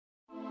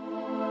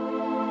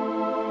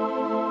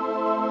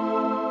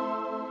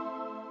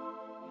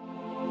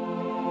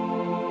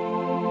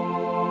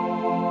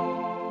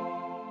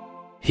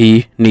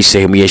Hii ni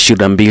sehemu ya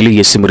 22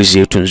 ya simulizi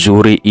yetu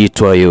nzuri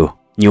itwayo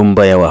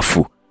Nyumba ya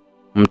Wafu.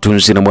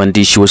 Mtunzi na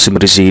mwandishi wa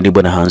simulizi ni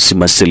Bwana Hansi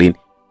Marcelin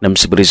na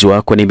msimulizi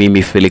wako ni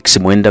mimi Felix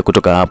Mwenda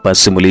kutoka hapa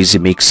Simulizi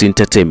Mix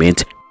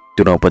Entertainment.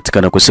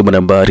 Tunaopatikana kwa simu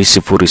nambari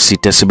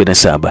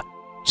 0677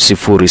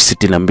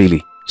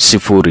 062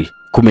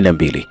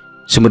 012.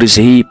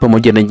 Simulizi hii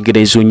pamoja na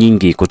nyinginezo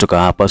nyingi kutoka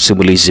hapa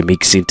Simulizi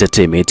Mix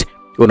Entertainment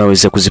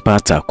unaweza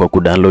kuzipata kwa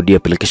kudownload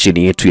application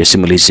yetu ya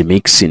Simulizi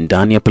Mix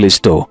ndani ya Play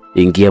Store.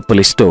 Ingia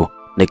Play Store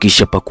na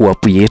kisha pakua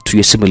app yetu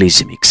ya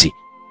Simulizi Mix.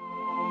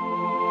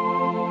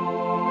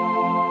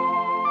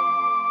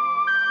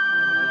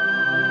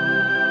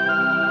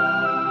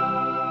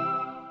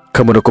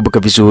 Kama unakumbuka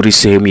vizuri,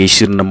 sehemu ya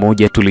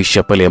 21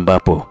 tulisha pale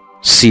ambapo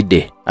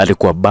Side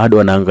alikuwa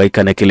bado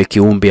anahangaika na kile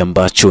kiumbe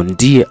ambacho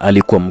ndiye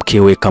alikuwa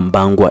mkewe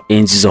Kambangwa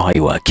enzi za uhai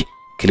wake.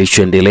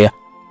 Kilichoendelea,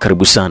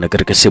 karibu sana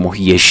katika sehemu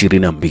hii ya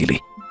 22.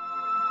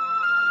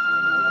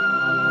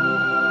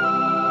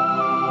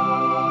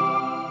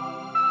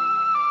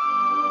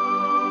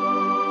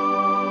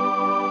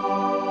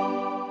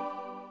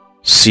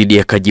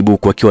 Side akajibu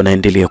kwa akiwa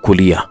anaendelea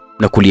kulia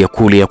na kulia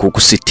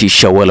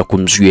kukusitisha wala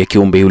kumzuia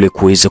kiumbe yule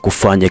kuweza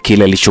kufanya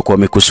kile alichokuwa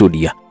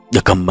amekusudia.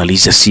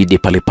 Akammaliza Side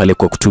pale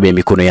kwa kutumia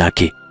mikono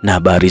yake, na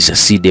habari za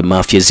Side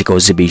mafia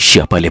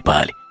zikawazibiishia pale.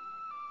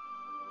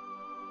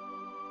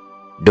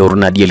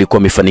 Dornadi alikuwa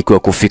amefanikiwa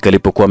kufika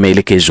alipokuwa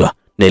ameelekezwa,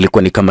 na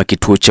ilikuwa ni kama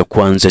kituo cha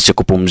kwanza cha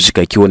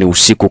kupumzika, ikiwa ni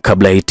usiku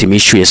kabla ya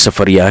hitimisho ya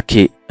safari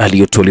yake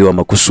aliyotolewa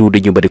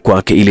makusudi nyumbani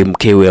kwake ili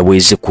mkewe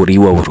aweze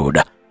kuriwa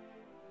uroda.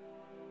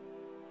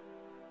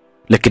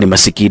 Lakini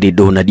masikini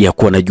Dornadi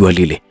hakuwa anajua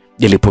lile.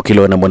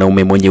 Alipokelewa na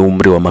mwanaume mwenye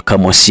umri wa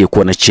makamu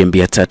asiyekuwa na chembe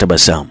ya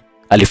tabasamu.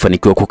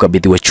 Alifanikiwa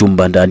kukabidhiwa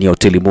chumba ndani ya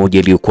hoteli moja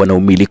iliyokuwa na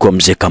umiliki wa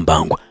mzee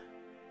Kambangwa.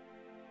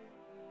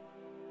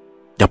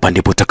 Hapa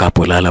ndipo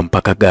utakapolala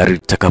mpaka gari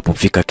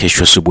litakapofika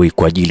kesho asubuhi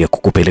kwa ajili ya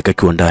kukupeleka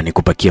kiwandani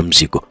kupakia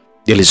mzigo.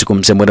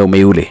 Alizungumza mwanaume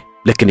yule,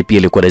 lakini pia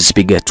alikuwa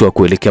anazipiga hatua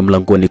kuelekea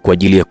mlangoni kwa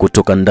ajili ya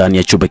kutoka ndani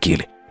ya chumba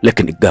kile.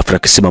 Lakini ghafla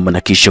akasimama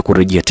na kisha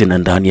kurejea tena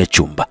ndani ya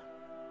chumba.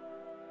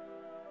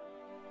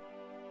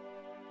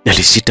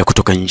 Alisita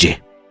kutoka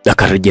nje,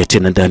 akarejea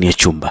tena ndani ya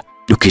chumba.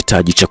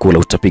 Ukihitaji chakula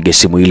utapiga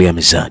simu ile ya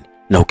mezani,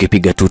 na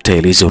ukipiga tu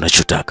utaeleza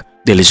unachotaka.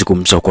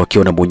 Alizungumza kwa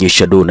akiwa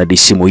anamuonyesha Dornadi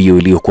simu hiyo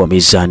iliyokuwa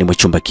mezani mwa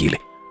chumba kile.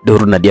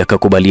 Dornadi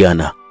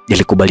akakubaliana.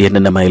 Alikubaliana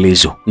na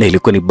maelezo, na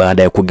ilikuwa ni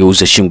baada ya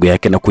kugeuza shingo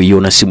yake na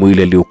kuiona simu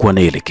ile iliyokuwa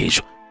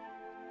anaelekezwa.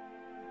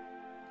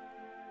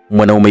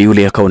 Mwanaume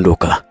yule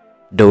akaondoka.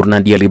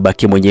 Dornadi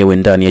alibaki mwenyewe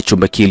ndani ya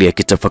chumba kile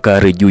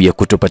akitafakari juu ya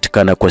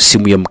kutopatikana kwa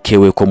simu ya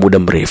mkewe kwa muda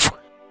mrefu.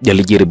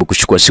 Alijaribu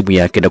kuchukua simu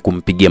yake na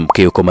kumpigia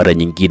mkewe kwa mara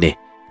nyingine,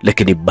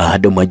 lakini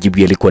bado majibu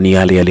yalikuwa ni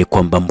yale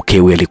kwamba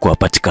mkewe alikuwa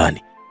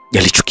hapatikani.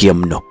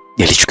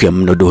 Alichukia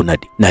mno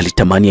Dornadi, na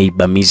alitamani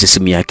aibamize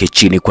simu yake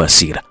chini kwa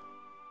hasira.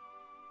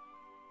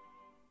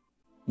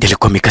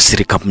 Alikuwa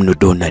amekasirika mno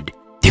Dornadi.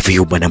 Hivi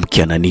huyu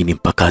mwanamke ana nini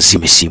mpaka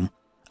azime simu?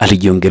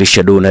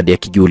 Alijiongeresha Dornadi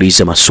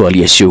akijiuliza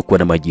maswali yasiyokuwa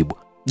na majibu.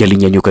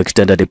 Alinyanyuka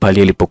kitandani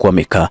pale alipokuwa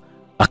amekaa,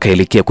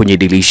 akaelekea kwenye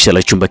dirisha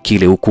la chumba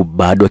kile huku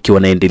bado akiwa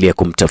anaendelea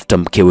kumtafuta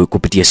mkewe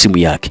kupitia simu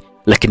yake,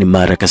 lakini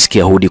mara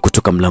akasikia hodi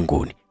kutoka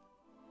mlangoni.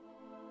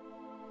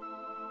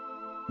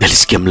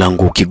 Alisikia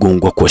mlango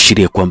ukigongwa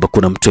kuashiria kwamba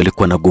kuna mtu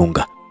alikuwa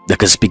anagonga.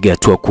 Akazipiga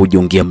hatua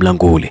kujiungia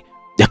mlango ule.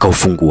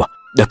 Akaufungua.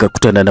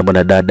 Akakutana na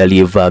mwanadada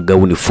aliyevaa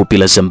gauni fupi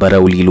la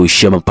zambarau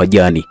lililoishia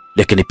mapajani,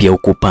 lakini pia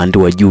huko upande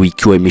wa juu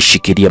ikiwa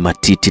imeshikilia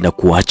matiti na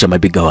kuacha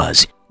mabega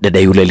wazi. Dada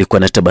yule alikuwa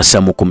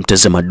anatabasamu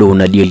kumtazama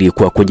Dornadi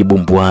aliyekuwa kwenye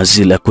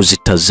bumbuazi la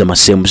kuzitazama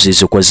sehemu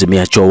zilizokuwa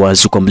zimeachwa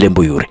wazi kwa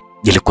mlembo yule.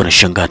 Alikuwa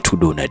anashangaa tu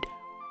Dornadi.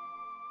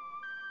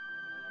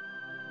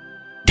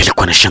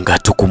 Alikuwa anashangaa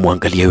tu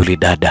kumwangalia yule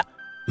dada.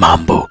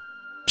 Mambo.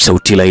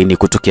 Sauti laini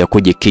kutokea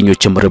kwenye kinywa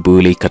cha mrembo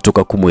yule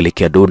ikatoka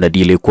kumwelekea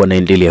Dornadi aliyekuwa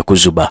anaendelea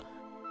kuzuba.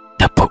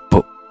 Po.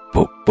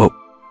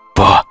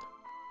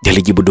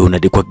 Alijibu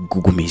Dornadi kwa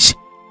gugumizi.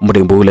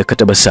 Mrembo yule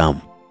akatabasamu,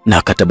 na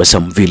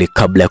akatabasamu vile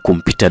kabla ya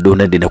kumpita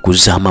Dornadi na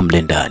kuzama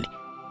mle ndani.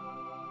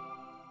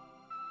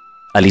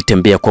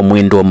 Alitembea kwa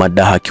mwendo wa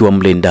madaha akiwa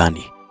mle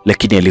ndani,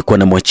 lakini alikuwa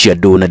anamwachia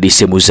Dornadi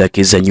sehemu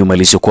zake za nyuma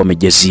alizokuwa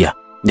amejazia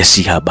na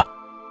si haba.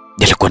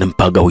 Alikuwa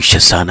anampagawisha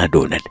sana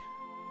Dornadi.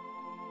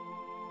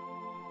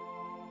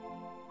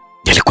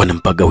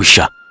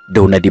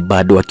 Dornadi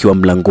bado akiwa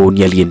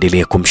mlangoni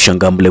aliendelea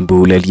kumshangaa mlembo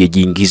yule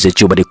aliyejiingiza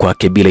chumbani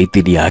kwake bila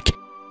idhini yake.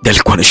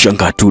 Alikuwa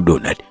anashangaa tu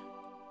Dornadi.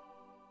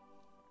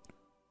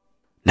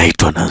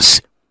 Naitwa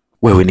Nancy.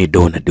 Wewe ni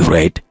Dornadi,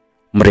 right?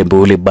 Mrembo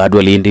yule bado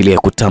aliendelea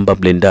kutamba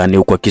mle ndani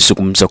huku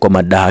akizungumza kwa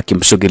madaha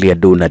akimsogelea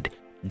Dornadi.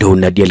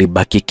 Dornadi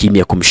alibaki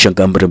kimya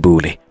kumshangaa mrembo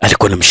yule.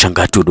 Alikuwa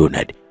anamshangaa tu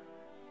Dornadi.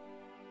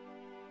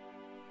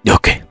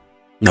 Okay,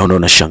 naona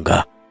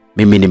unashangaa.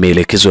 Mimi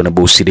nimeelekezwa na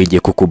bosi nije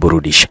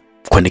kukuburudisha.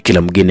 Kwani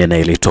kila mgeni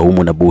anayeletwa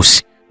humu na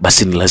bosi,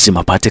 basi ni lazima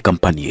apate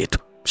kampani yetu.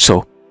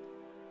 So,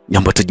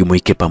 nyamba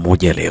tujumuike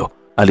pamoja leo.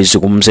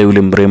 Alizungumza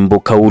yule mrembo,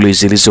 kauli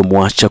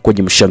zilizomwacha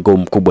kwenye mshangao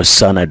mkubwa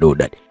sana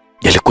Dornadi.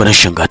 Alikuwa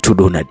anashangaa tu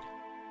Dornadi.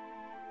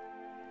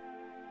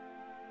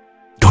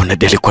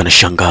 Dornadi alikuwa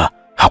anashangaa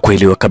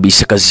Hakuelewa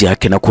kabisa kazi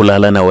yake na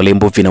kulala na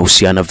walembo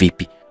vinahusiana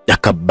vipi.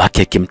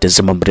 Akabaki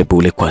akimtazama mrembo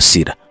ule kwa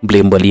hasira.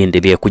 Mrembo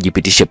aliendelea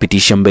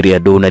kujipitisha mbele ya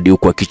Donald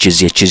huku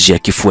akichezea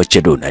kifua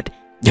cha Donald.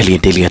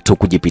 Aliendelea tu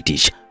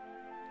kujipitisha.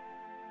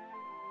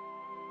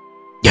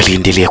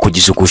 Aliendelea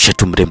kujizungusha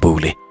tu mrembo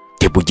ule.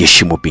 Hebu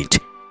jiheshimu binti,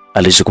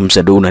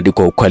 alizungumza Donald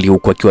kwa ukali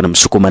huku akiwa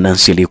anamsukuma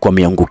Nancy aliyekuwa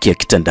ameangukia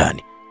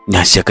kitandani.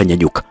 Nancy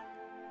akanyanyuka.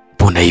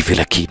 Mbona hivi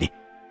lakini?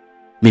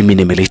 Mimi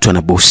nimeletwa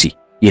na bosi.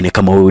 Yeye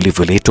kama wewe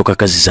ulivyoletwa kwa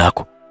kazi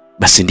zako,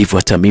 basi ndivyo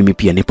hata mimi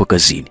pia nipo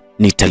kazini.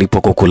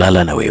 Nitalipwa kwa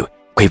kulala na wewe.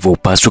 Kwa hivyo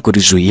upaswe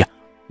kujizuia,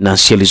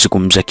 Nancy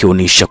alizungumza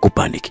akionyesha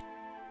kupaniki.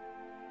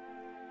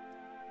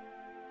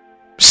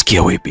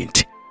 Sikia wewe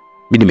binti,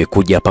 mimi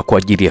nimekuja hapa kwa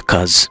ajili ya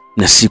kazi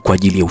na si kwa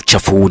ajili ya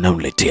uchafu huu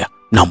unaoniletea.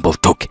 Naomba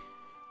utoke.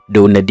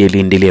 Donald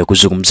aliendelea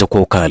kuzungumza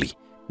kwa ukali.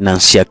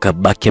 Nancy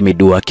akabaki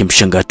amedua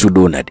akimshangaa tu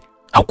Donald.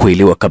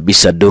 Hakuelewa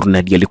kabisa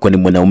Donald alikuwa ni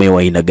mwanaume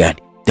wa aina gani.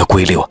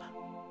 Hakuelewa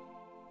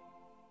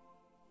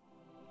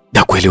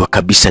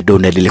kabisa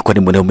Donald alikuwa ni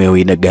mwanaume wa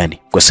aina gani,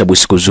 kwa sababu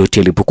siku zote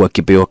alipokuwa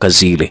akipewa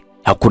kazi ile,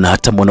 hakuna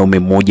hata mwanaume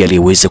mmoja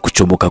aliyeweza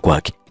kuchomoka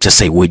kwake.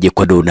 Sasa iweje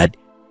kwa Donald?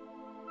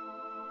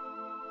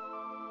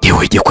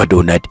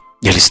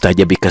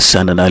 Alistaajabika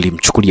sana na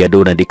alimchukulia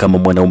Donald kama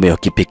mwanaume wa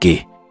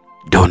kipekee.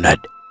 Donald,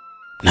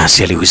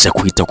 Nancy aliweza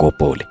kuita kwa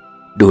upole.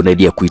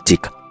 Donald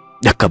hakuitika.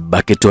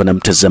 Akabaki tu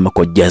anamtazama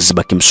kwa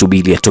jazba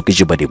akimsubiri atoke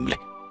jumbani mle.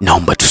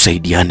 Naomba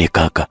tusaidiane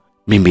kaka.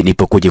 Mimi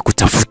nipo kuja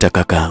kutafuta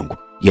kaka yangu.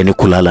 Yaani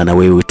kulala na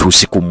wewe tu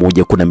siku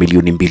moja kuna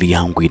 2,000,000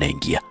 yangu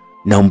inaingia.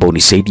 Naomba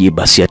unisaidie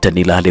basi hata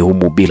nilale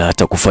humu bila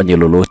hata kufanya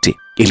lolote,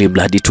 ili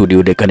mradi tu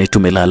nionekane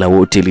tumelala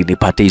wote ili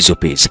nipate hizo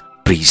pesa.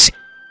 Please.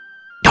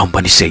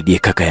 Naomba nisaidie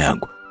kaka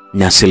yangu.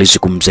 Nancy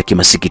alizungumza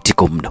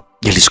kimasikitiko mno.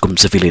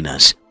 Alizungumza vile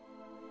Nancy.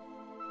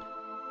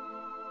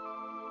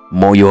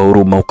 Moyo wa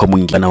huruma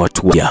ukamwingia na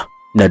watu wa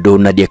na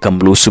Donald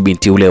akamruhusu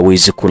binti yule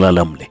aweze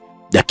kulala mle.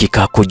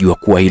 Dakika kujua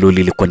kuwa hilo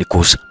lilikuwa ni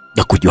kosa.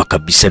 Ya kujua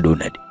kabisa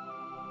Donald.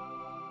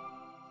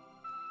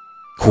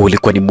 Huu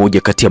ulikuwa ni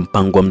moja kati ya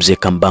mpango wa mzee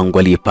Kambangu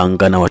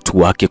aliyepanga na watu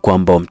wake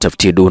kwamba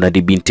wamtafutie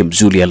Donald binti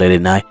mzuri alale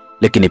naye,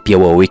 lakini pia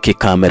waweke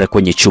kamera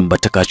kwenye chumba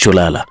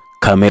atakacholala.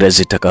 Kamera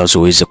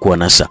zitakazoweza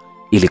kuwanasa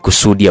ili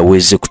kusudi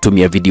aweze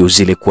kutumia video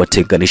zile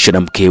kuwatenganisha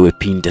na mkewe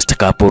pindi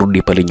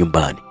atakaporudi pale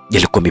nyumbani.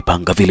 Yalikuwa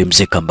mipanga vile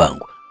mzee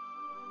Kambangu.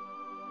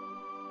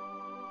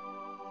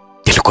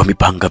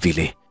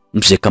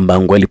 Mzee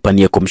Kambangu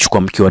alipania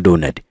kumchukua mke wa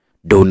Donald.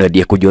 Donald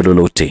hakujua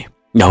lolote.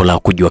 Na wala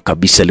hakujua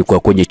kabisa alikuwa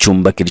kwenye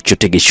chumba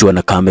kilichotegeshwa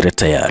na kamera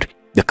tayari.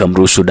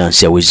 Akamruhusu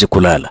Nancy aweze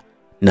kulala.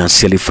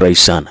 Nancy alifurahi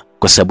sana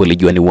kwa sababu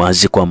alijua ni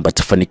wazi kwamba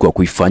atafanikiwa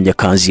kuifanya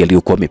kazi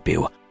aliyokuwa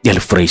amepewa.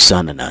 Alifurahi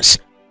sana Nancy.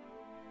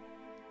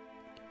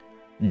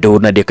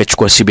 Donald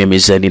akachukua simu ya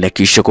mezani na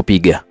kisha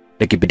kupiga.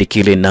 Na kipindi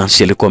kile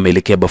Nancy alikuwa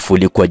ameelekea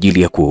bafuni kwa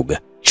ajili ya kuoga.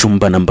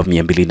 Chumba namba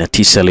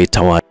 209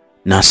 letawala.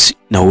 Nancy,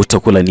 na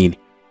utakula nini?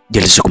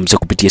 Alizungumza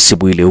kupitia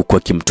simu ile huku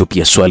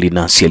akimtupia swali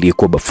Nancy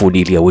aliyekuwa bafuni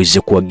ili aweze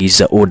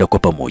kuagiza oda kwa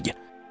pamoja.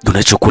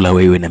 Unachokula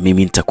wewe na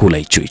mimi nitakula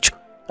hicho.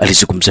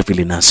 Alizungumza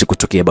vile Nancy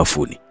kutokea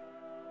bafuni.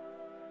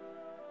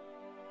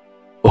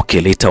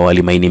 Okay, leta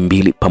wali maini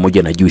 2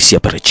 pamoja na juisi ya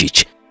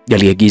parachichi.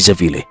 Aliagiza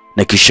vile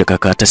na kisha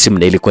kakata simu,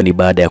 na ilikuwa ni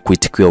baada ya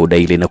kuitikia oda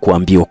ile na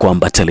kuambiwa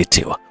kwamba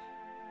ataletewa.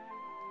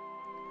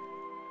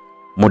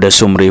 Muda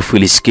so mrefu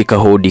ilisikika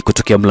hodi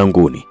kutokea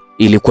mlangoni.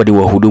 Ilikuwa ni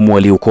wahudumu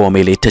waliokuwa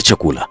wameleta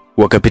chakula.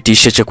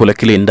 Wakapitisha chakula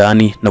kile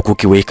ndani na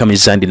kukiweka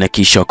mezani na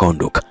kisha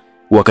wakaondoka.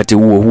 Wakati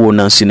huo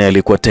Nancy naye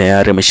alikuwa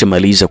tayari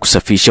ameshamaliza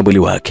kusafisha mwili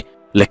wake,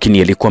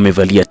 lakini alikuwa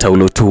amevalia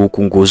taulo tu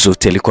huku nguo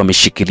zote alikuwa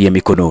ameshikilia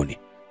mikononi.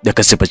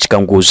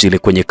 Akasepachika nguo zile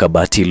kwenye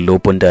kabati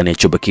lilopo ndani ya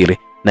chumba kile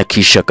na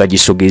kisha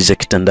akajisogeza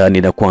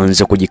kitandani na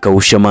kuanza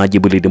kujikausha maji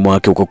mwilini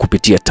mwake kwa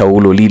kupitia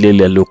taulo lile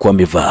alilokuwa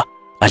amevaa.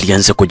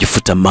 Alianza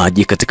kujifuta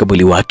maji katika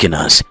mwili wake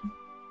Nancy.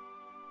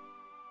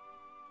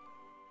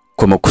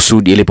 Kwa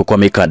makusudi alipokuwa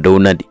amekaa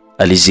Donald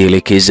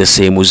alizielekeza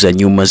sehemu za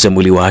nyuma za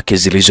mwili wake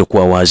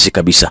zilizokuwa wazi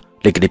kabisa,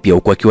 lakini pia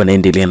huko akiwa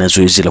anaendelea na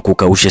zoezi la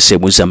kukausha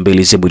sehemu za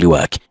mbele za mwili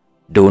wake.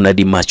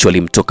 Donald macho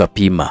alimtoka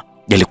pima.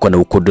 Alikuwa na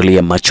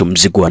ukodolea macho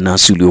mzigo wa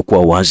Nancy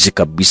uliokuwa wazi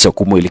kabisa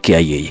kumwelekea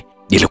yeye.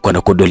 Alikuwa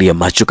anakodolea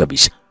macho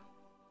kabisa.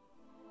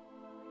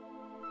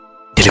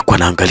 Alikuwa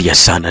anaangalia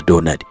sana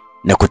Donald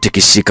na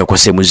kutikisika kwa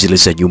sehemu zile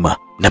za nyuma,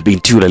 na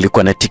binti yule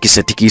alikuwa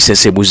anatikisa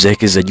sehemu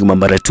zake za nyuma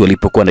mara tu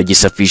alipokuwa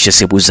anajisafisha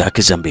sehemu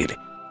zake za mbele.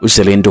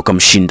 Uzalendo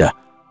kamshinda.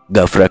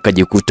 Ghafla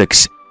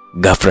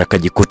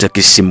akajikuta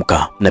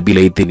kisimka na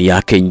bila idhini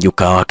yake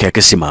nyuka wake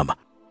akasimama.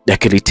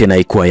 Lakini tena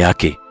haikuwa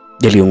yake,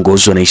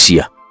 aliongozwa na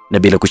hisia, na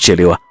bila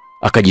kuchelewa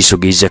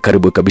akajisogeza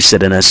karibu kabisa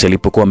na Nancy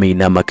alipokuwa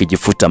ameinama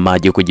akijifuta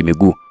maji kwenye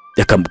miguu.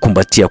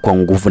 Akamkumbatia kwa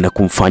nguvu na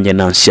kumfanya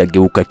Nancy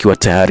ageuka akiwa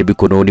tayari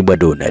mikononi mwa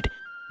Donald.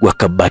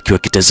 Wakabaki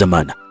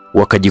wakitazamana,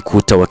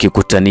 wakajikuta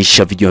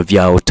wakikutanisha vinywa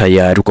vyao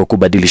tayari kwa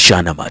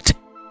kubadilishana mate.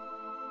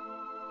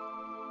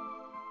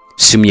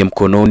 Simu ya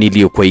mkononi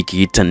iliyokuwa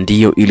ikiita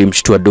ndio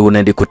ilimshtua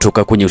Donald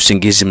kutoka kwenye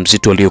usingizi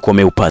mzito aliyokuwa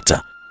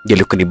ameupata.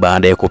 Ilikuwa ni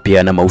baada ya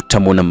kupeana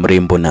mautamu na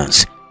mrembo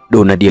Nancy.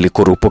 Donald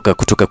alikurupuka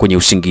kutoka kwenye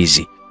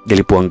usingizi.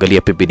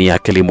 Alipoangalia pembeni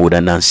yake,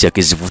 alimuona Nancy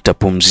akizivuta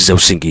pumzi za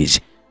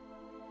usingizi.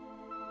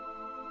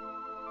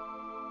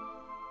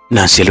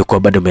 Nancy alikuwa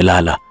bado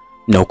amelala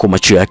na huko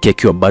macho yake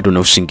akiwa bado na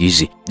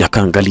usingizi.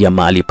 Akaangalia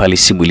mahali pale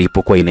simu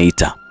ilipokuwa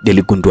inaita.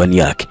 Aligundua ni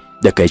yake.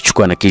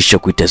 Akaichukua na kisha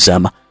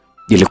kuitazama.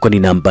 Ilikuwa ni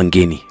namba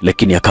ngeni,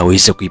 lakini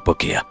akaweza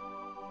kuipokea.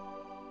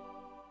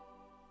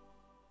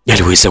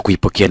 Aliweza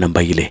kuipokea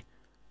namba ile.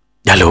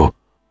 "Halo,"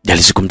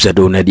 alizungumza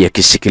Donald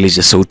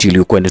akisikiliza sauti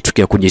iliyokuwa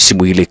inatokea kwenye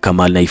simu ile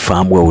kama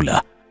anaifahamu au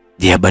la.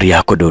 "Je, habari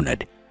yako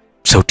Donald?"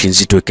 Sauti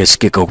nzito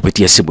ikasikika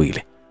kupitia simu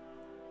ile.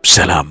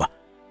 "Salama.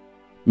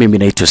 Mimi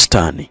naitwa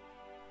Stani.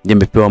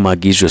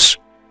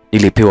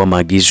 Nilipewa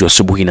maagizo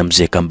asubuhi na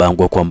mzee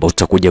Kambangwa kwamba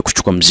utakuja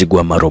kuchukua mzigo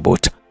wa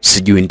marobota.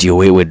 Sijui ndio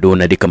wewe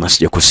Donald kama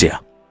sijakosea."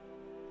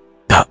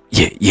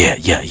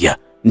 Yeah.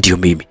 Ndio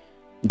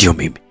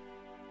mimi.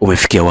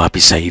 Umefikia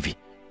wapi sasa hivi?"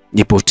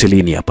 "Nipo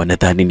hotelini hapa,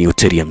 nadhani ni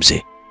hoteli ya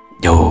mzee."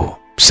 "Oh,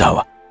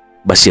 sawa.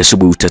 Basi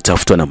asubuhi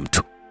utatafutwa na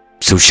mtu.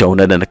 Si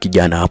ushaonana na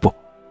kijana hapo?"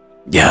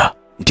 "Ya,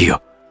 ndio.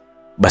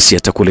 Basi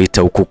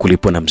atakuleta huko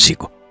kulipo na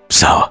mzigo."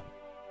 "Sawa.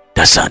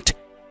 Asante."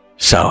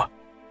 "Sawa.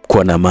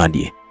 Kuwa na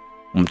amani."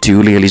 Mtu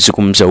yule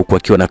alizungumza huku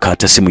akiwa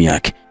anakata simu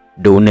yake.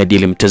 Donald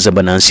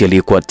alimtazama Nancy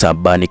aliyekuwa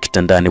tabani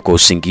kitandani kwa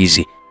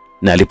usingizi,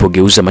 na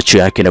alipogeuza macho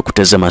yake na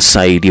kutazama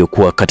saa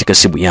iliyokuwa katika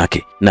simu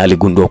yake, na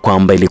aligundua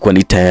kwamba ilikuwa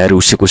ni tayari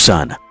usiku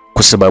sana,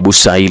 kwa sababu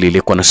saa ile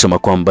ilikuwa nasoma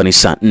kwamba ni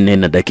saa 4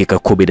 na dakika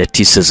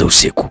 19 za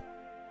usiku.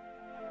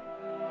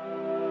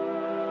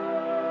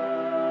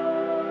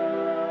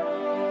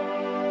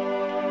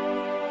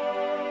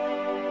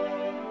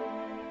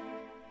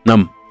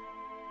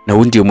 Na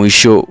huu ndio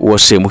mwisho wa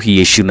sehemu hii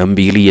ya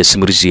 22 ya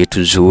simulizi yetu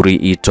nzuri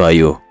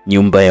itwayo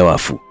Nyumba ya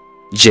Wafu.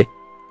 Je,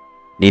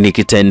 nini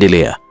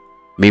kitaendelea?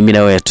 Mimi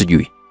nawe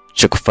hatujui.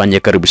 Cha kufanya,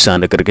 karibu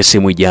sana katika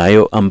sehemu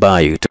ijayo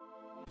ambayo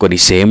itakuwa ni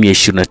sehemu ya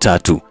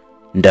 23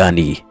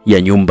 ndani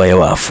ya Nyumba ya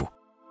Wafu.